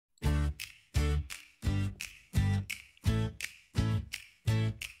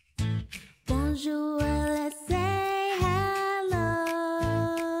Bonjour, let's say hello.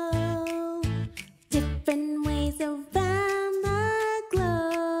 Different ways around the globe,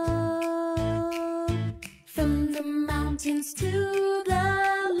 from the mountains to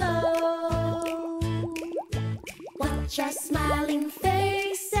the low. Watch our smiling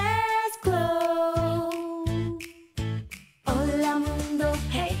faces glow. Hola mundo,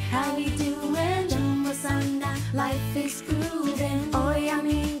 hey, how we doing? Jumbo sana, life is grooving. Oi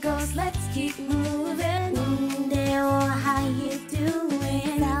amigos, let's keep moving. Mundeo, how you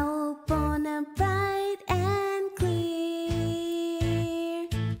doing? Sao bona, bright and clear.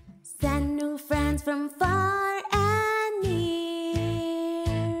 Send new friends from far and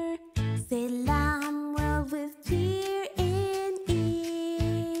near. Selam world with cheer in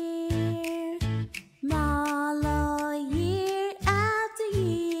ear. Malo year after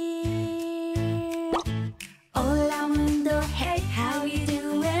year. Hola mundo, hey, how you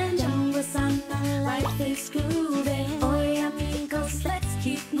doing? Jumbo sana, life is grooving. Oi amigos, let's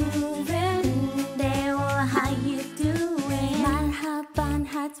keep moving. Mundeo, how you doing? Marhaban,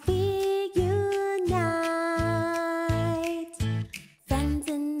 hearts we unite. Friends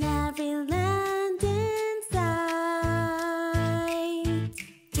in every land in sight.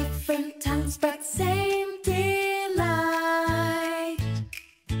 Different tongues but same delight.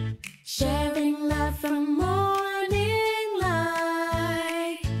 Sharing love from morning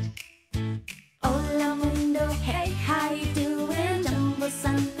light. Hola mundo, hey, how you doing? Jumbo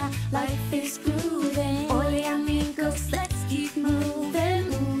sana, life is grooving. Oi amigos, let's keep moving.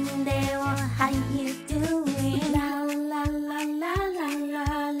 Mundeo, how you doing? La la la la la la la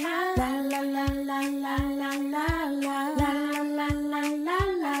la la la la la la la la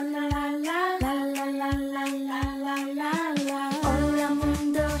la la la la. Hola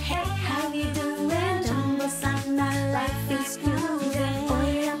mundo, hey, how you doing? Jumbo sana, life is grooving.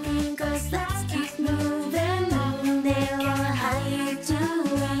 Oi amigos, let's keep moving. Mundeo, how you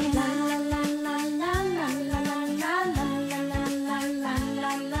doing? La la la la la la la la la la la la la la la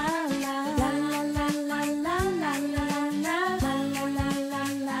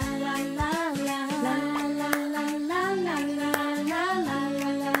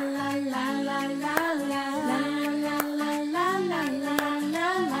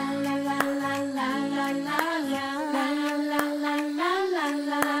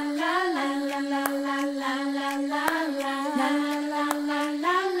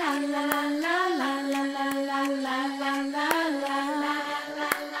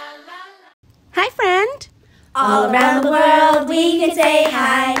Hi, friend. All around the world we can say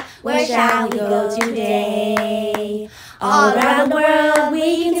hi. Where shall we go today? All around the world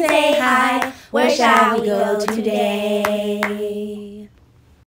we can say hi. Where shall we go today?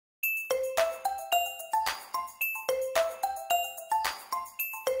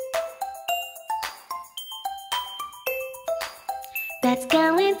 Let's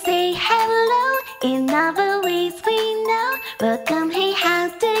go and say hello in other ways we know. Welcome, hey, how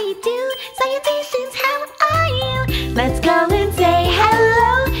do you do? Salutations, how are you? Let's go and say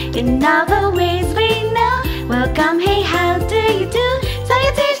hello in other ways we know. Welcome, hey, how do you do?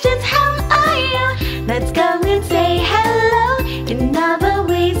 Salutations, how are you? Let's go and say hello in other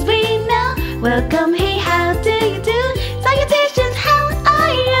ways we know. Welcome, hey, how do you do? Salutations, how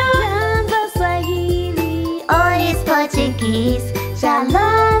are you? Mambo Swahili, or is Portuguese.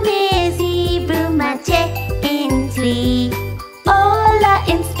 Shalom is Hebrew, Mache in Twi. Hola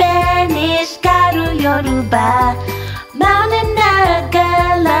in Spanish, Karu Yoruba. Mauna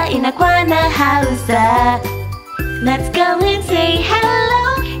Gala in Akwana Hausa. Let's go and say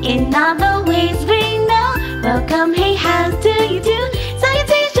hello in all the ways we know. Welcome, hey, how do you do?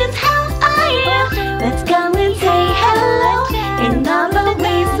 Salutations, how are you? Let's go and say hello in all the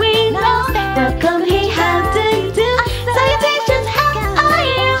ways we know. Welcome, hey, how do you do? Salutations, how are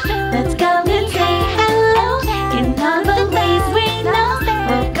you? Let's go and say hello in all the ways we know.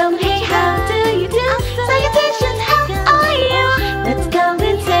 Welcome, hey, how do you do? Salutations, how are you? Let's go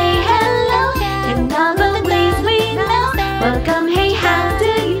and say hello in all the ways we know. Welcome, hey, how do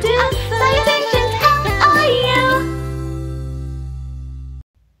you do? Salutations, how are you?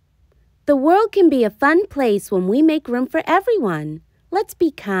 The world can be a fun place when we make room for everyone. Let's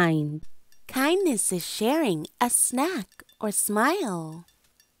be kind. Kindness is sharing a snack or smile,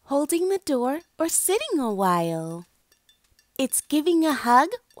 holding the door or sitting a while. It's giving a hug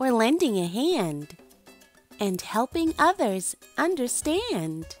or lending a hand, and helping others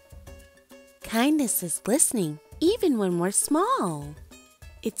understand. Kindness is listening even when we're small.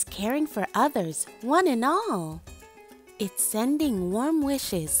 It's caring for others, one and all. It's sending warm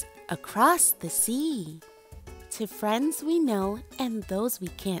wishes across the sea to friends we know and those we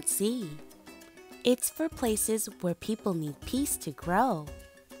can't see. It's for places where people need peace to grow.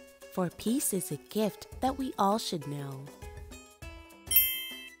 For peace is a gift that we all should know.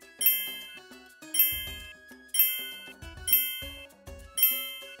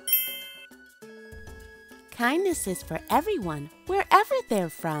 Kindness is for everyone, wherever they're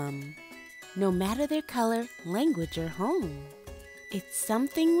from, no matter their color, language, or home. It's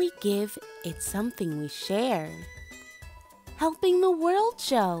something we give, it's something we share. Helping the world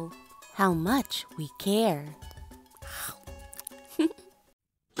show how much we care.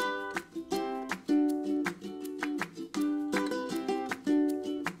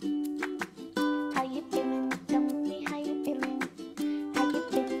 How you feeling? Tell me how you feeling. How you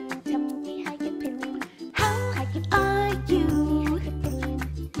feeling? Tell me how you feeling. How are you?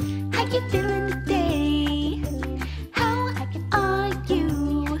 How you feeling today? How are you?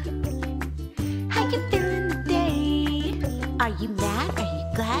 How you feeling today? Are you mad? Are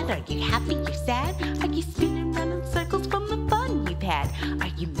you glad? Are you happy? You're sad? Are you spinning around in circles from the fun you've had? Are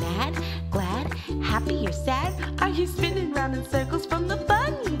you mad, glad, happy, or sad? Are you spinning around in circles from the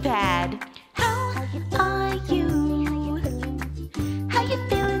fun you've had? How are you? How you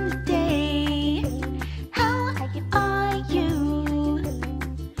feeling today? How are you?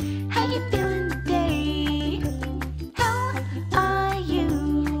 How you feeling today? How are you?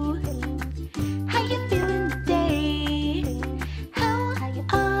 How you feeling today? How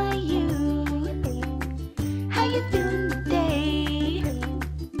are you? How you feeling today?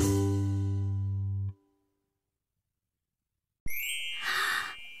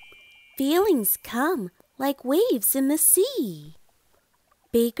 Feelings come like waves in the sea.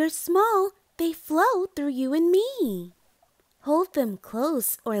 Big or small, they flow through you and me. Hold them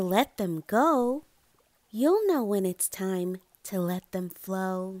close or let them go. You'll know when it's time to let them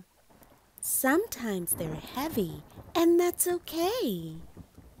flow. Sometimes they're heavy, and that's okay.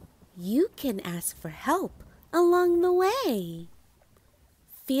 You can ask for help along the way.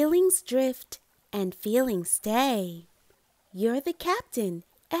 Feelings drift and feelings stay. You're the captain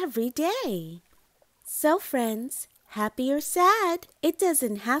every day. So friends, happy or sad, it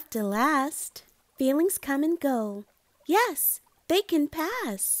doesn't have to last. Feelings come and go. Yes, they can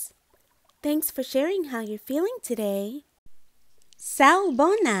pass. Thanks for sharing how you're feeling today. Sao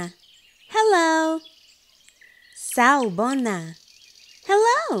bona. Hello. Sao bona.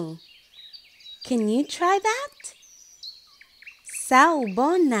 Hello. Can you try that? Sao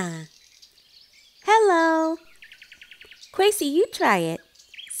bona. Hello. Quasi, you try it.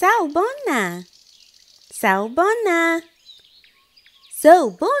 Sao bona. Sao bona.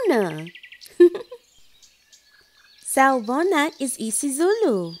 Sao bona. Sao bona is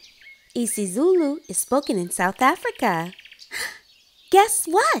isiZulu. isiZulu is spoken in South Africa. Guess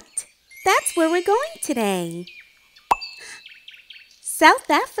what? That's where we're going today. South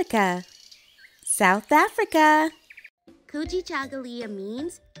Africa. South Africa. Kujichagulia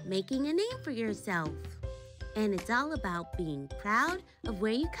means making a name for yourself. And it's all about being proud of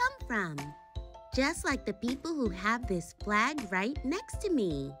where you come from. Just like the people who have this flag right next to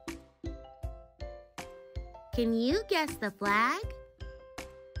me. Can you guess the flag?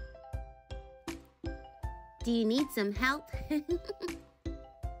 Do you need some help?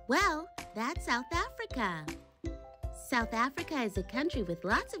 Well, that's South Africa. South Africa is a country with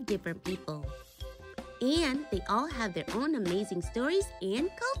lots of different people. And they all have their own amazing stories and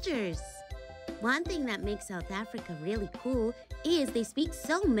cultures. One thing that makes South Africa really cool is they speak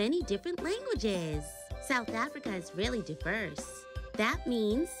so many different languages. South Africa is really diverse. That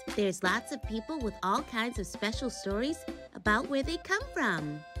means there's lots of people with all kinds of special stories about where they come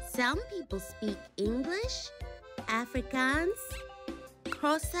from. Some people speak English, Afrikaans,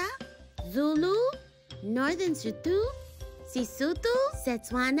 Xhosa, Zulu, Northern Sotho, Sesotho,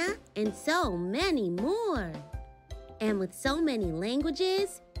 Setswana, and so many more. And with so many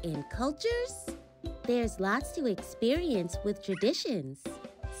languages and cultures, there's lots to experience with traditions.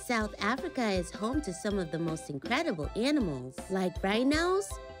 South Africa is home to some of the most incredible animals, like rhinos,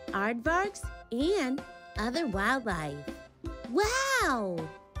 aardvarks, and other wildlife. Wow!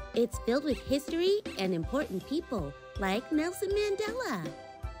 It's filled with history and important people, like Nelson Mandela.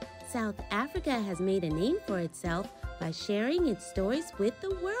 South Africa has made a name for itself by sharing its stories with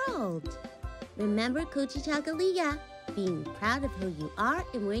the world. Remember Kujichagulia, being proud of who you are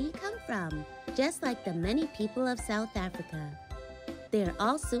and where you come from, just like the many people of South Africa. They're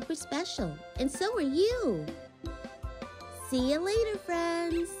all super special, and so are you. See you later,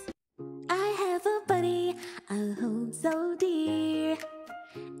 friends. I have a buddy I hold so dear.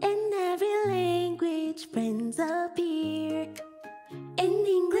 In every language, friends appear. In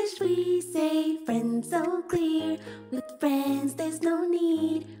English we say friends so clear. With friends there's no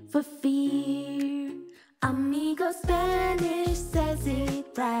need for fear. Amigo Spanish says it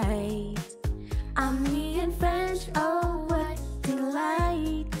right. Ami in French, oh what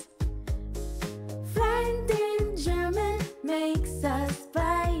delight. Friend in German makes us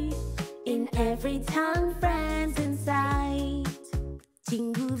bright. In every tongue, friends in sight.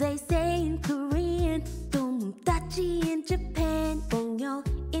 친구 they say in Korean. Tomodachi in Japan. Bonyo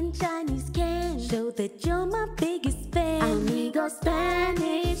in Chinese can show that you're my biggest fan. Amigo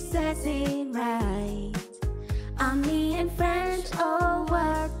Spanish says it right. Ami in French, oh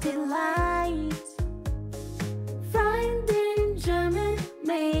what delight. Friend in German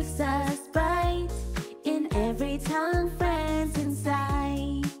makes us bright. In every tongue, friends in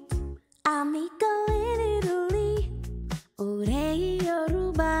sight. Amigo in Italy, Orei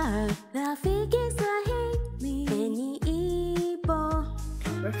Yoruba, Rafiki Swahili, Eni Igbo.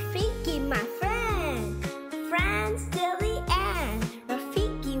 Rafiki, my friend, friends till the end.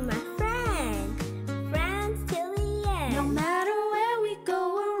 Rafiki, my friend, friends till the end. No matter where we go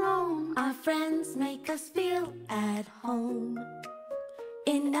or roam, our friends make us feel at home.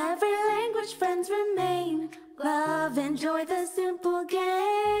 In every language, friends remain. Love and joy, the simple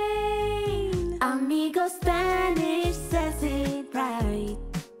game. Amigo Spanish says it right.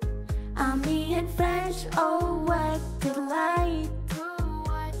 Ami in French, oh what delight.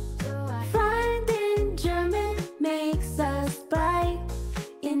 Friend in German makes us bright.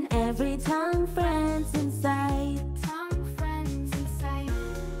 In every tongue, friends in sight.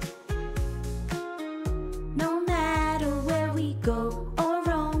 No matter where we go or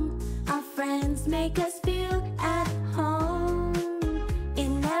roam, our friends make us feel at home.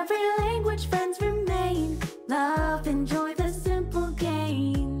 In every language, friends remain. Love and joy, the simple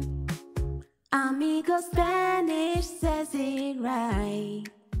game. Amigo Spanish says it right.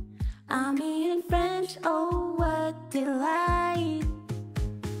 Ami in French, oh what delight.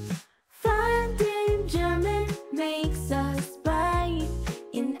 Friend in German makes us bright.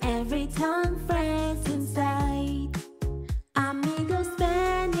 In every tongue, friends in sight. Amigo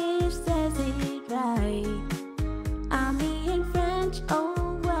Spanish says it right. Ami in French, oh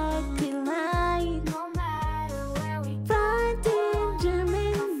what delight. No matter where we go. Friend in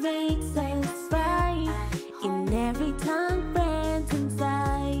German makes us bright. In every tongue, friends in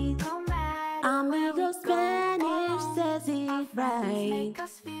sight. Amigo Spanish says it right.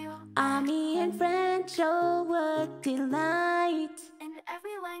 Ami in French, oh what delight. In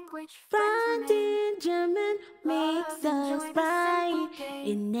every language, Friend in German makes us bright.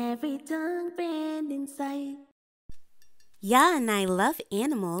 In every tongue, friend in sight. Yeah, and I love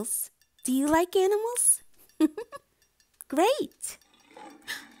animals. Do you like animals? Great.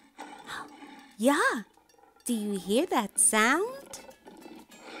 Yeah, do you hear that sound?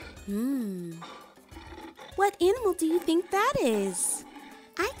 What animal do you think that is?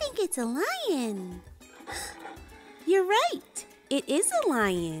 I think it's a lion. You're right. It is a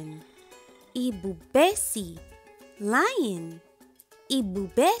lion. Ibubesi, lion.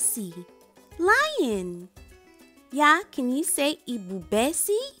 Ibubesi, lion. Yeah, can you say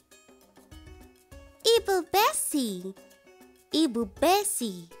ibubesi? Ibubesi.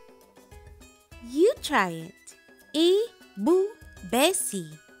 Ibubesi. You try it.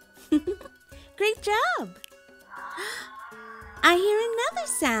 Ibubesi. Great job. I hear another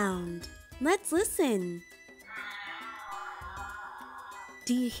sound. Let's listen.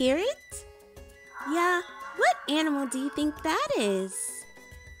 Do you hear it? Yeah, what animal do you think that is?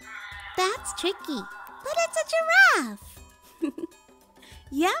 That's tricky, but it's a giraffe.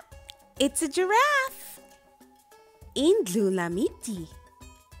 Yep, it's a giraffe. Indlulamiti.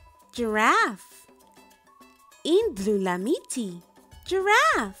 Giraffe. Indlulamiti.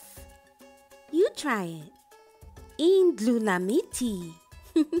 Giraffe. You try it. Indlulamiti.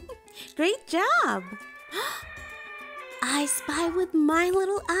 Great job. I spy with my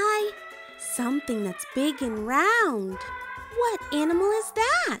little eye something that's big and round. What animal is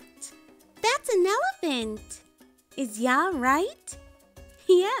that? That's an elephant. Is Ya right?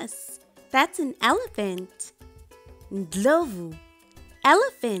 Yes, that's an elephant. Ndlovu,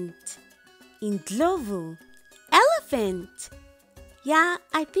 elephant. Indlovu, elephant. Yeah,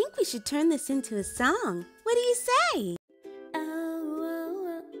 I think we should turn this into a song. What do you say?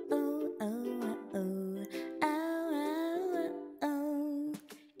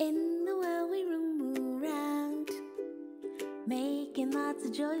 In the world we roam around, making lots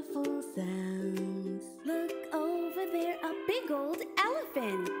of joyful sounds. Look over there, a big old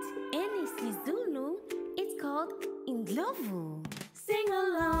elephant. In isiZulu, it's called Ndlovu. Sing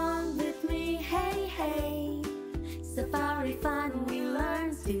along with me, hey, hey. Safari fun we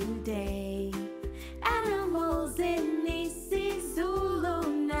learned today. Animals in isiZulu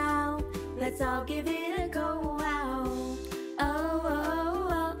now. Let's all give it a go.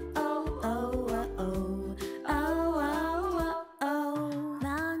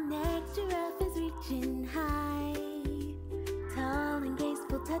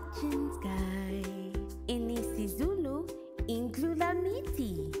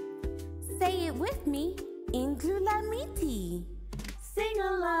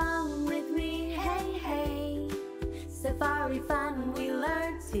 along with me, hey, hey. Safari fun we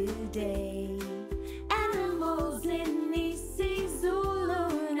learned today. Animals in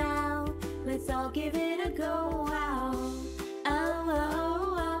isiZulu now. Let's all give it a go, wow. Oh, oh,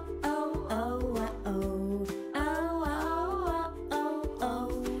 oh, oh, oh, oh, oh, oh, oh, oh, oh.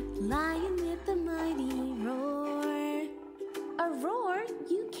 Lion with the mighty roar. A roar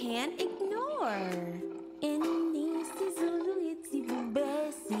you can't ignore. In isiZulu it's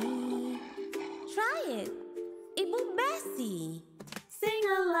ibubesi. Try it. Ibubesi. Sing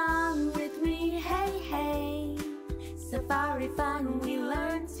along with me, hey, hey. Safari fun we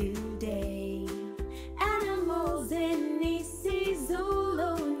learned today. Animals in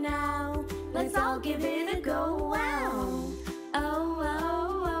isiZulu now. Let's all give it a go, wow. Oh,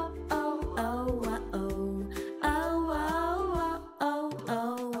 oh, oh, oh, oh, oh, oh, oh, oh, oh,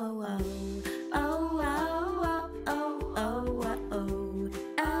 oh, oh,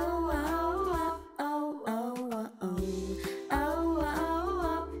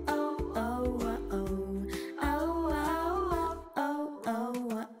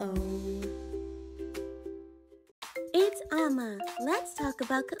 It's Amma. Let's talk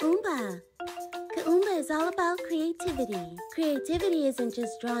about Kaumba. Kaumba is all about creativity. Creativity isn't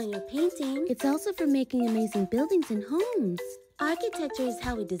just drawing or painting. It's also for making amazing buildings and homes. Architecture is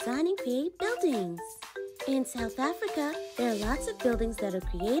how we design and create buildings. In South Africa, there are lots of buildings that are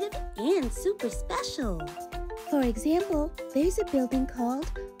creative and super special. For example, there's a building called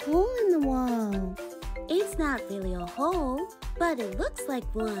Hole in the Wall. It's not really a hole, but it looks like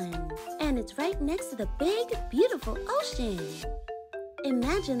one. And it's right next to the big, beautiful ocean.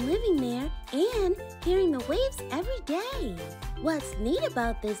 Imagine living there and hearing the waves every day. What's neat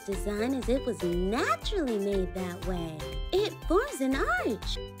about this design is it was naturally made that way. It forms an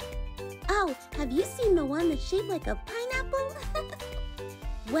arch. Oh, have you seen the one that's shaped like a pineapple?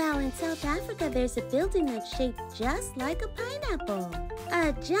 Well, in South Africa, there's a building that's shaped just like a pineapple.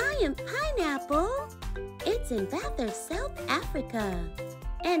 A giant pineapple? It's in Bathurst, South Africa.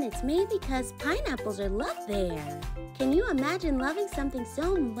 And it's made because pineapples are loved there. Can you imagine loving something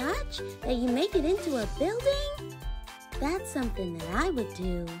so much that you make it into a building? That's something that I would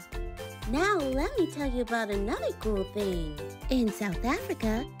do. Now let me tell you about another cool thing. In South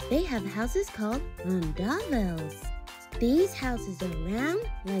Africa, they have houses called rondavels. These houses are round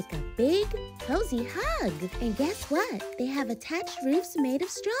like a big, cozy hug. And guess what? They have attached roofs made of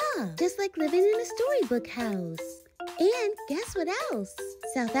straw, just like living in a storybook house. And guess what else?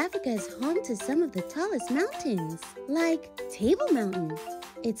 South Africa is home to some of the tallest mountains, like Table Mountain.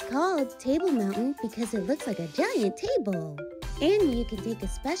 It's called Table Mountain because it looks like a giant table. And you can take a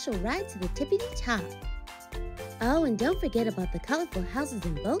special ride to the tippity top. Oh, and don't forget about the colorful houses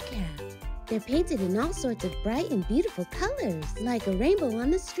in Bocap. They're painted in all sorts of bright and beautiful colors, like a rainbow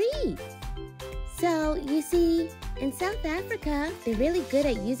on the street. So, you see, in South Africa, they're really good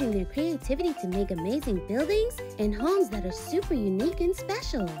at using their creativity to make amazing buildings and homes that are super unique and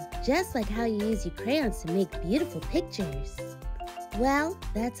special, just like how you use your crayons to make beautiful pictures. Well,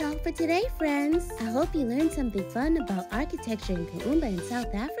 that's all for today, friends. I hope you learned something fun about architecture in Kaumba in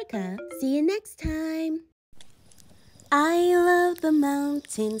South Africa. See you next time. I love the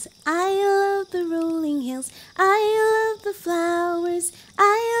mountains, I love the rolling hills, I love the flowers,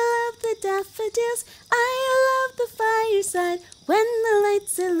 I love the daffodils, I love the fireside when the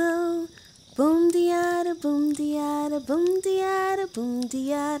lights are low. Boom diada, boom diada, boom diada, boom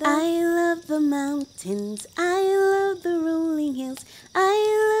diada. I love the mountains, I love the rolling hills, I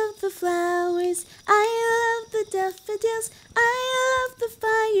love the flowers, I love the daffodils, I love the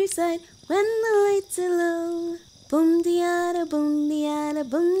fireside when the lights are low. Boom diada, boom diada,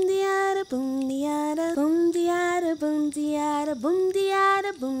 boom diada, boom diada, boom diada, boom diada, boom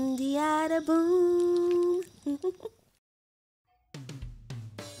diada, boom diada, boom.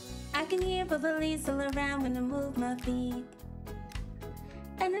 I can hear bubblies all around when I move my feet,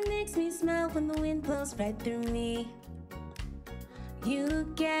 and it makes me smile when the wind blows right through me. You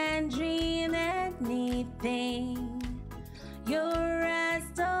can dream anything, you're as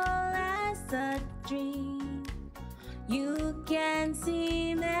tall as a dream. You can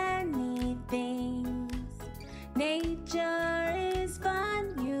see many things. Nature is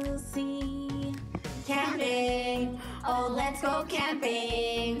fun, you'll see. Camping, oh let's go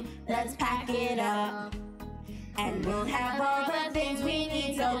camping. Let's pack it up, and we'll have all the things we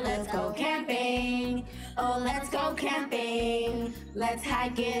need. So let's go camping, oh let's go camping. Let's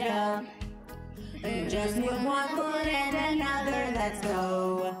hike it up, and just move one foot and another, let's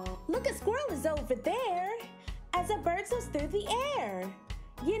go. Look, a squirrel is over there as a bird goes through the air.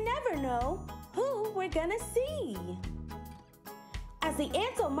 You never know who we're gonna see. as the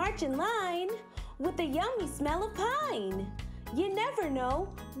ants all march in line with the yummy smell of pine. You never know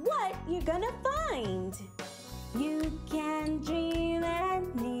what you're gonna find. You can dream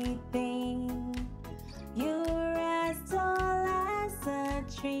anything. You're as tall as a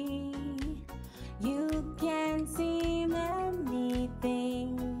tree. You can see many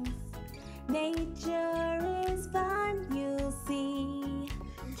things. Nature is fun, you'll see.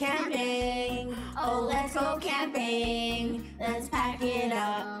 Camping, oh let's go camping. Let's pack it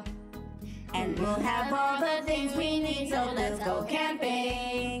up. And we'll have all the things we need, so let's go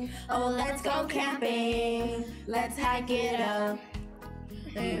camping. Oh, let's go camping. Let's hike it up.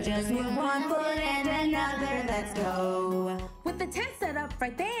 Just move one foot and another, let's go. With the tent set up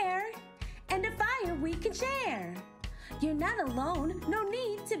right there, and a fire we can share. You're not alone, no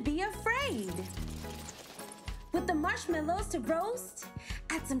need to be afraid. With the marshmallows to roast,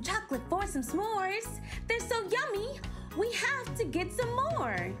 add some chocolate for some s'mores. They're so yummy, we have to get some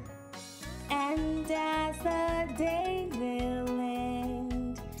more. And as the day will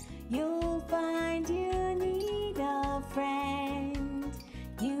end, you'll find you need a friend.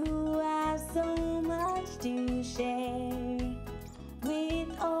 You have so much to share with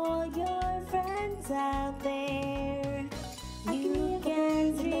all your friends out there. You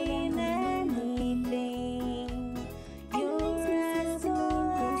can dream anything. You're as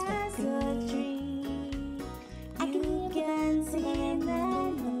tall as a tree. You can see anything.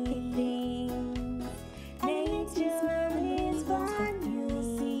 Nature is fun,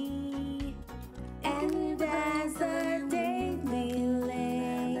 you'll see. And as the day will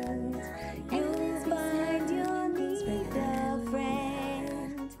end, you'll find you'll need a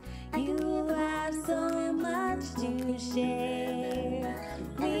friend. You have so much to share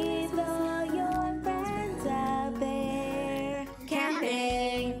with all your friends out there.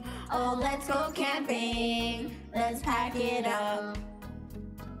 Camping, oh let's go camping. Let's pack it up.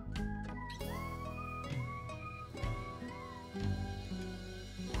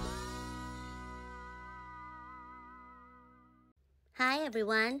 Hi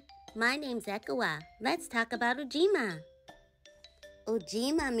everyone, my name's Ekawa. Let's talk about Ujima.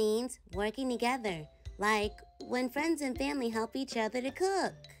 Ujima means working together, like when friends and family help each other to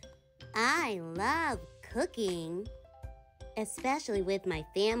cook. I love cooking, especially with my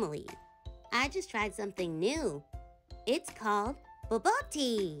family. I just tried something new. It's called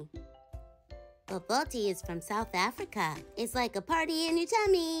boboti. Boboti is from South Africa. It's like a party in your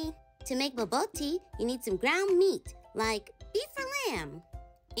tummy. To make boboti, you need some ground meat, like beef or lamb.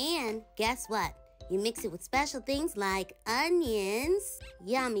 And guess what? You mix it with special things like onions,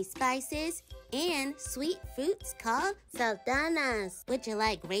 yummy spices, and sweet fruits called sultanas, which are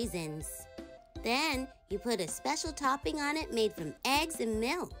like raisins. Then you put a special topping on it made from eggs and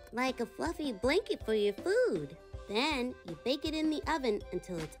milk, like a fluffy blanket for your food. Then you bake it in the oven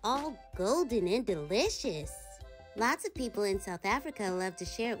until it's all golden and delicious. Lots of people in South Africa love to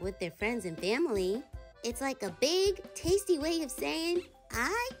share it with their friends and family. It's like a big, tasty way of saying,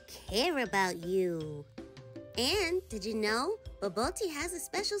 I care about you. And did you know, boboti has a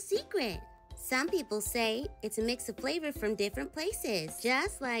special secret? Some people say it's a mix of flavor from different places,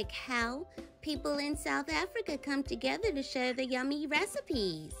 just like how people in South Africa come together to share the yummy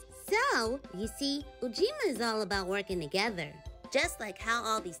recipes. So, you see, Ujima is all about working together. Just like how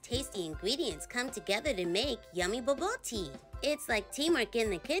all these tasty ingredients come together to make yummy boboti. It's like teamwork in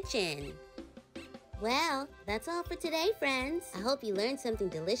the kitchen. Well, that's all for today, friends. I hope you learned something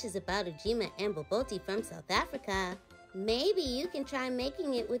delicious about Ujima and boboti from South Africa. Maybe you can try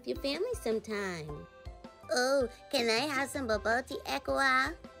making it with your family sometime. Oh, can I have some boboti,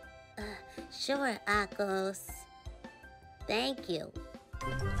 Ekawa? Sure, Akos. Thank you.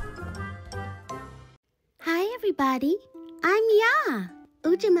 Hi, everybody. I'm Ya.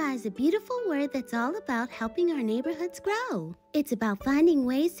 Ujima is a beautiful word that's all about helping our neighborhoods grow. It's about finding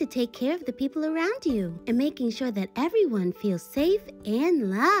ways to take care of the people around you and making sure that everyone feels safe and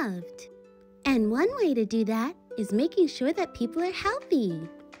loved. And one way to do that is making sure that people are healthy.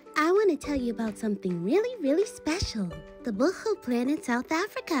 I want to tell you about something really, really special. The buchu plant in South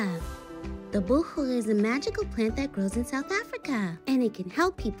Africa. The buchu is a magical plant that grows in South Africa, and it can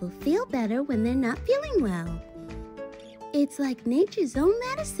help people feel better when they're not feeling well. It's like nature's own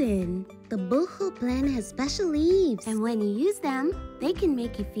medicine. The buchu plant has special leaves, and when you use them, they can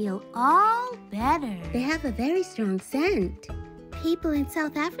make you feel all better. They have a very strong scent. People in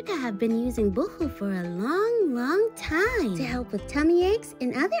South Africa have been using buchu for a long, long time to help with tummy aches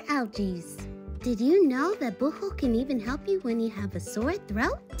and other allergies. Did you know that buchu can even help you when you have a sore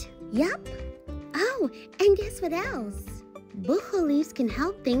throat? Yup. Oh, and guess what else? Buchu leaves can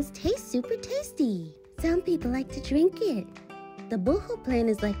help things taste super tasty. Some people like to drink it. The boohoo plant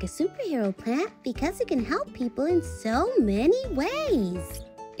is like a superhero plant because it can help people in so many ways.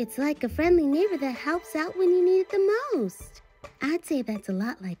 It's like a friendly neighbor that helps out when you need it the most. I'd say that's a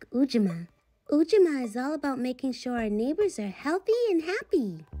lot like Ujima. Ujima is all about making sure our neighbors are healthy and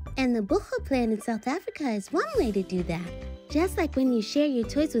happy. And the boohoo plant in South Africa is one way to do that. Just like when you share your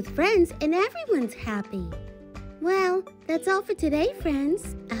toys with friends and everyone's happy. Well, that's all for today,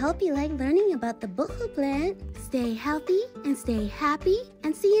 friends. I hope you like learning about the boohoo plant. Stay healthy and stay happy,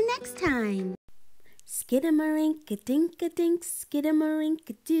 and see you next time. Skidamarink-a-dink-a-dink,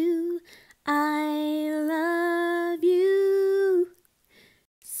 skidamarink-a-doo, I love you.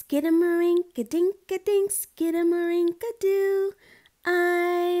 Skidamarink-a-dink-a-dink, skidamarink-a-doo,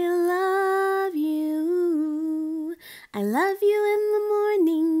 I love you. I love you in the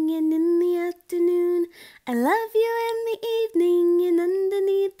morning and in the afternoon. I love you in the evening and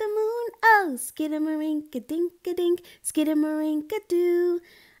underneath the moon. Oh, skidamarink-a-dink-a-dink, skidamarink-a-doo,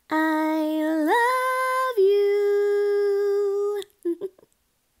 I love you.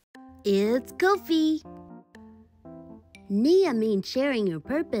 It's Kofi. Nia means sharing your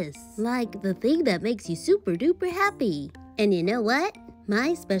purpose, like the thing that makes you super duper happy. And you know what?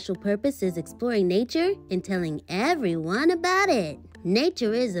 My special purpose is exploring nature and telling everyone about it.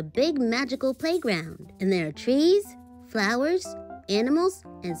 Nature is a big magical playground, and there are trees, flowers, animals,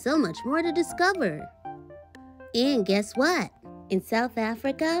 and so much more to discover. And guess what? In South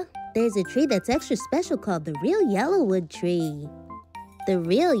Africa, there's a tree that's extra special called the real yellowwood tree. The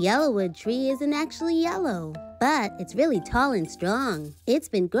real yellowwood tree isn't actually yellow, but it's really tall and strong. It's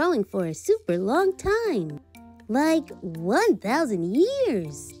been growing for a super long time. Like 1,000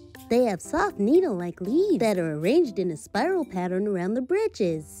 years. They have soft needle-like leaves that are arranged in a spiral pattern around the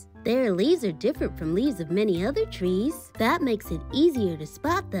branches. Their leaves are different from leaves of many other trees. That makes it easier to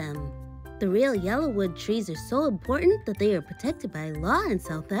spot them. The real yellowwood trees are so important that they are protected by law in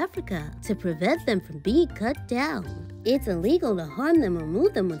South Africa to prevent them from being cut down. It's illegal to harm them or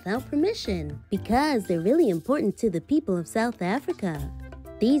move them without permission because they're really important to the people of South Africa.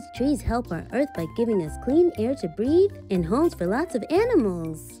 These trees help our earth by giving us clean air to breathe and homes for lots of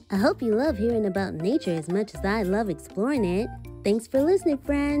animals. I hope you love hearing about nature as much as I love exploring it. Thanks for listening,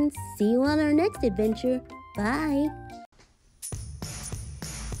 friends. See you on our next adventure. Bye.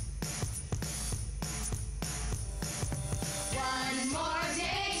 One more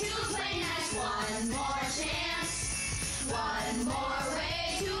day to play nice, one more chance, one more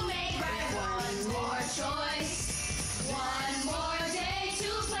way to make right, one more choice. One more day to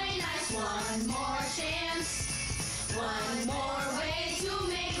play nice, one more chance, one more way to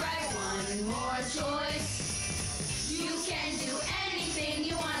make right, one more choice. You can do anything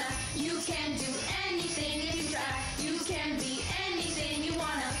you wanna, you can do anything if you try, you can be anything you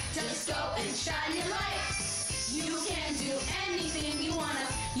wanna, just go and shine your light. You can do anything you wanna,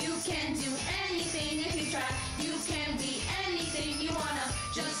 you can do anything if you try, you can be anything you wanna,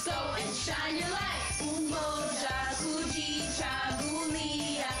 just go and shine your light. Umoja, kujicha,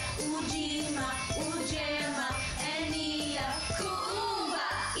 gulia, ujima, ujema, enia, kuumba,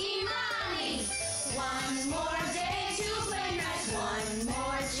 imani. One more day to play nice, one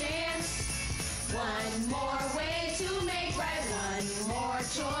more chance, one more way to make right, one more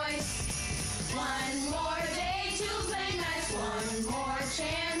choice. One more day to play nice, one more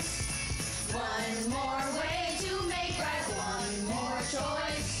chance, one more way to make right, one more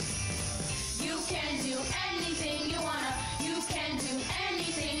choice. You can do anything you wanna, you can do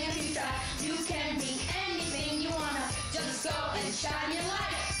anything if you try, you can be anything you wanna, just go and shine your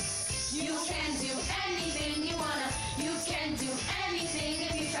light. You can do anything you wanna, you can do anything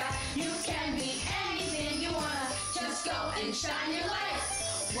if you try, you can be anything you wanna, just go and shine your light.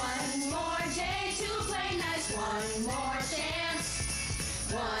 One more day to play nice, one more chance,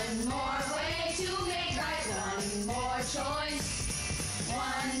 one more way to make right, one more choice.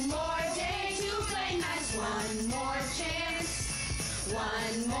 One more day to play nice, one more chance,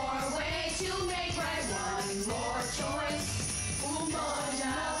 one more way to make right, one more choice.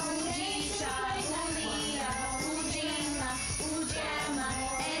 Umoja, ujicha, ulia, ujima, ujema,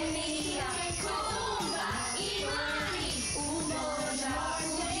 enia, kuumba, imani. Umoja,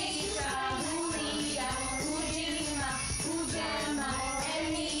 ujicha, ulia, ujima, ujema,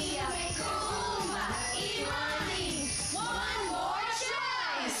 enia, kuumba, imani. One more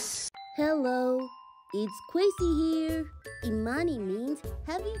choice. Hello, it's Kwesi here. Imani means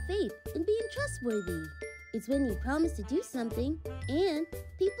having faith and being trustworthy. It's when you promise to do something and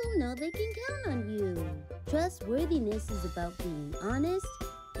people know they can count on you. Trustworthiness is about being honest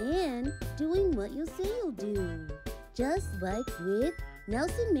and doing what you say you'll do. Just like with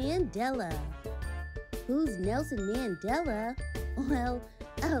Nelson Mandela. Who's Nelson Mandela? Well,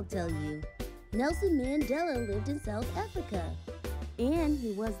 I'll tell you. Nelson Mandela lived in South Africa, and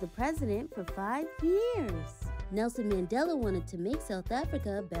he was the president for 5 years. Nelson Mandela wanted to make South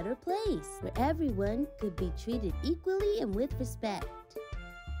Africa a better place, where everyone could be treated equally and with respect.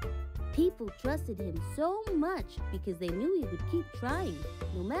 People trusted him so much because they knew he would keep trying,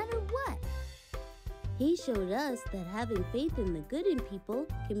 no matter what. He showed us that having faith in the good in people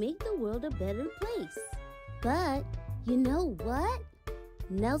can make the world a better place. But you know what?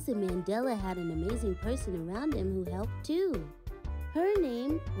 Nelson Mandela had an amazing person around him who helped too. Her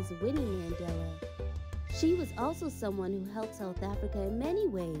name was Winnie Mandela. She was also someone who helped South Africa in many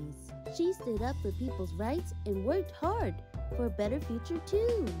ways. She stood up for people's rights and worked hard for a better future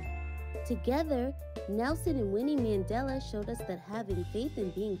too. Together, Nelson and Winnie Mandela showed us that having faith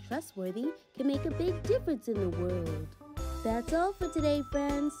and being trustworthy can make a big difference in the world. That's all for today,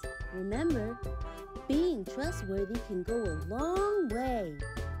 friends. Remember, being trustworthy can go a long way.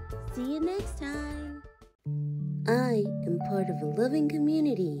 See you next time. I am part of a loving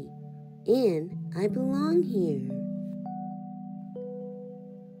community, and I belong here.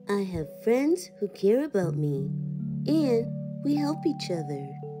 I have friends who care about me, and we help each other.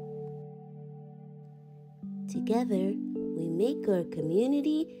 Together, we make our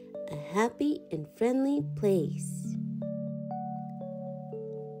community a happy and friendly place.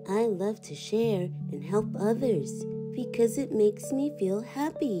 I love to share and help others because it makes me feel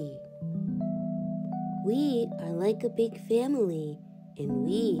happy. We are like a big family and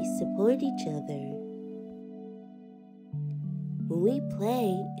we support each other. When we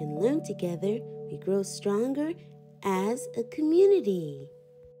play and learn together, we grow stronger as a community.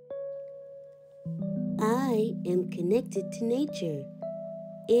 I am connected to nature,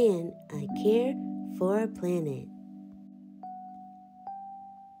 and I care for our planet.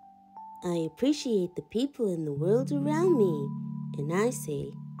 I appreciate the people in the world around me, and I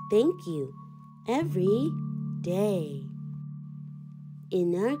say thank you every day.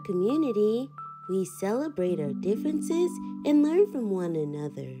 In our community, we celebrate our differences and learn from one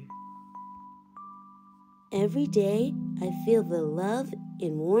another. Every day, I feel the love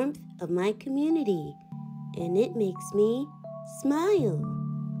and warmth of my community, and it makes me smile.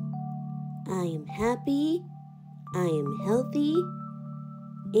 I am happy, I am healthy,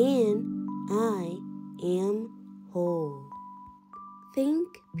 and I am whole. Think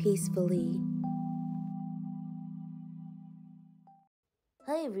peacefully.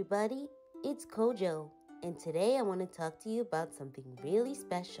 Hi everybody, it's Kojo, and today I want to talk to you about something really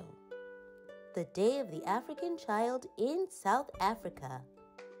special. The Day of the African Child in South Africa.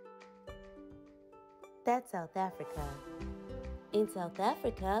 That's South Africa. In South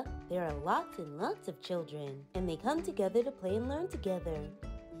Africa, there are lots and lots of children, and they come together to play and learn together.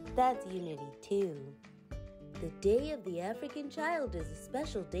 That's unity too. The Day of the African Child is a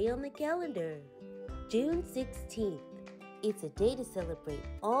special day on the calendar. June 16th. It's a day to celebrate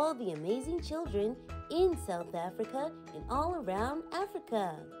all the amazing children in South Africa and all around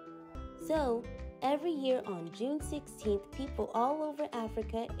Africa. So, every year on June 16th, people all over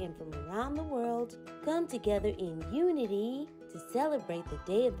Africa and from around the world come together in unity to celebrate the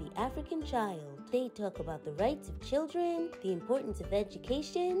Day of the African Child. They talk about the rights of children, the importance of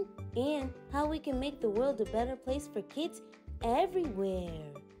education, and how we can make the world a better place for kids everywhere.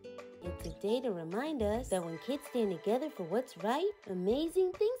 It's a day to remind us that when kids stand together for what's right,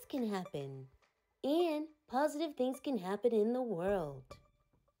 amazing things can happen. And positive things can happen in the world.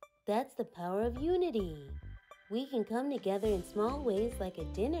 That's the power of unity. We can come together in small ways like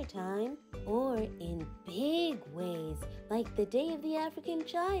at dinner time, or in big ways like the Day of the African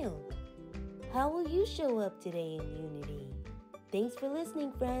Child. How will you show up today in unity? Thanks for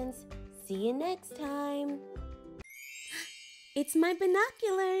listening, friends. See you next time. It's my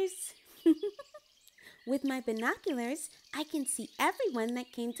binoculars. With my binoculars, I can see everyone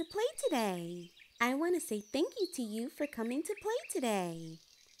that came to play today. I want to say thank you to you for coming to play today.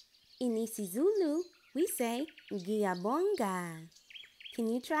 In isiZulu, we say ngiyabonga. Can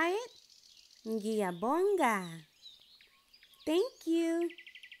you try it? Ngiyabonga. Thank you.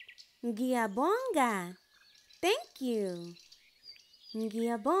 Ngiyabonga. Thank you.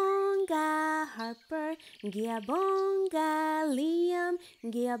 Ngiyabonga, Harper. Ngiyabonga, Liam.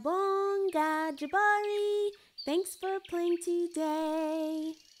 Ngiyabonga, Jabari. Thanks for playing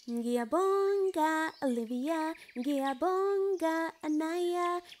today. Ngiyabonga, Olivia. Ngiyabonga,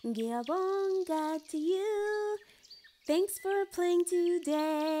 Anaya. Ngiyabonga to you. Thanks for playing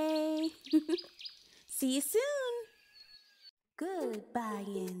today. See you soon. Goodbye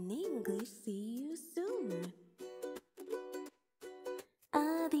in English. See you soon.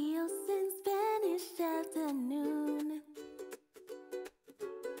 Adios in Spanish afternoon.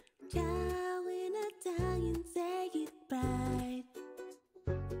 Ciao in Italian, say goodbye.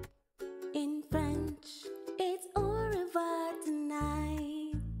 In French, it's au revoir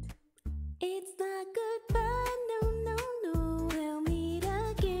tonight. It's not goodbye, no, no, no. We'll meet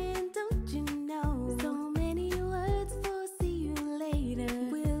again, don't you know? So many words for see you later.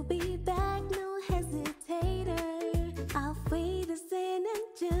 We'll be back, no hesitator. Auf Wiedersehen in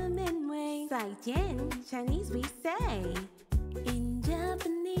German way. 再见, Chinese we say. In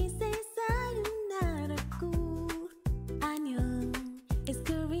Japanese, say sayonara ku. Annyeong is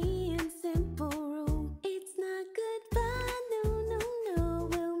Korean simple rule. It's not goodbye, no, no, no.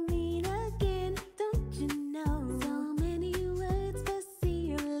 We'll meet again, don't you know? So many words for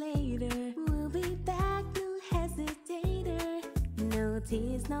see you later. We'll be back, no hesitator. No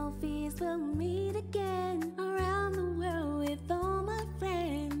tears, no fears, we'll meet again. Around the world with all my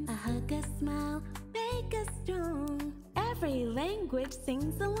friends. A hug, a smile, make us strong. Every language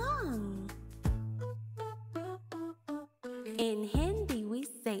sings along. In Hindi we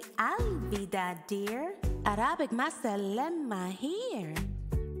say Alvida dear. Arabic masalema here.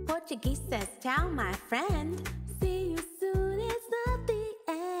 Portuguese says ciao my friend. See you soon, it's not the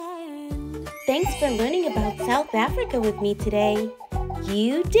end. Thanks for learning about South Africa with me today.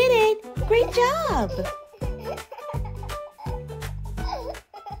 You did it! Great job!